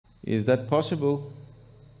Is that possible?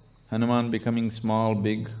 Hanuman becoming small,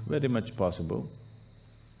 big, very much possible.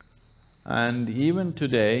 And even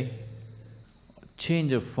today,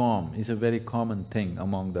 change of form is a very common thing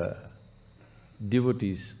among the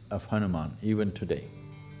devotees of Hanuman, even today,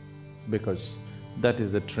 because that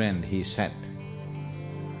is the trend he set.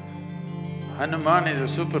 Hanuman is a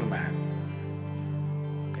superman.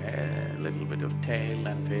 Okay, a little bit of tail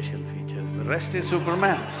and facial features, the rest is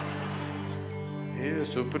Superman. He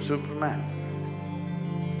is a Superman.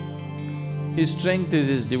 His strength is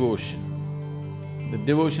his devotion. The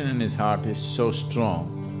devotion in his heart is so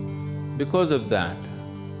strong. Because of that,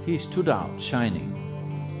 he stood out shining,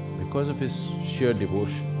 because of his sheer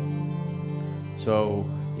devotion. So,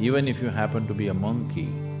 even if you happen to be a monkey,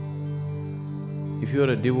 if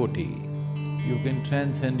you're a devotee, you can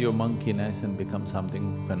transcend your monkeyness and become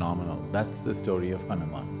something phenomenal. That's the story of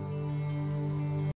Hanuman.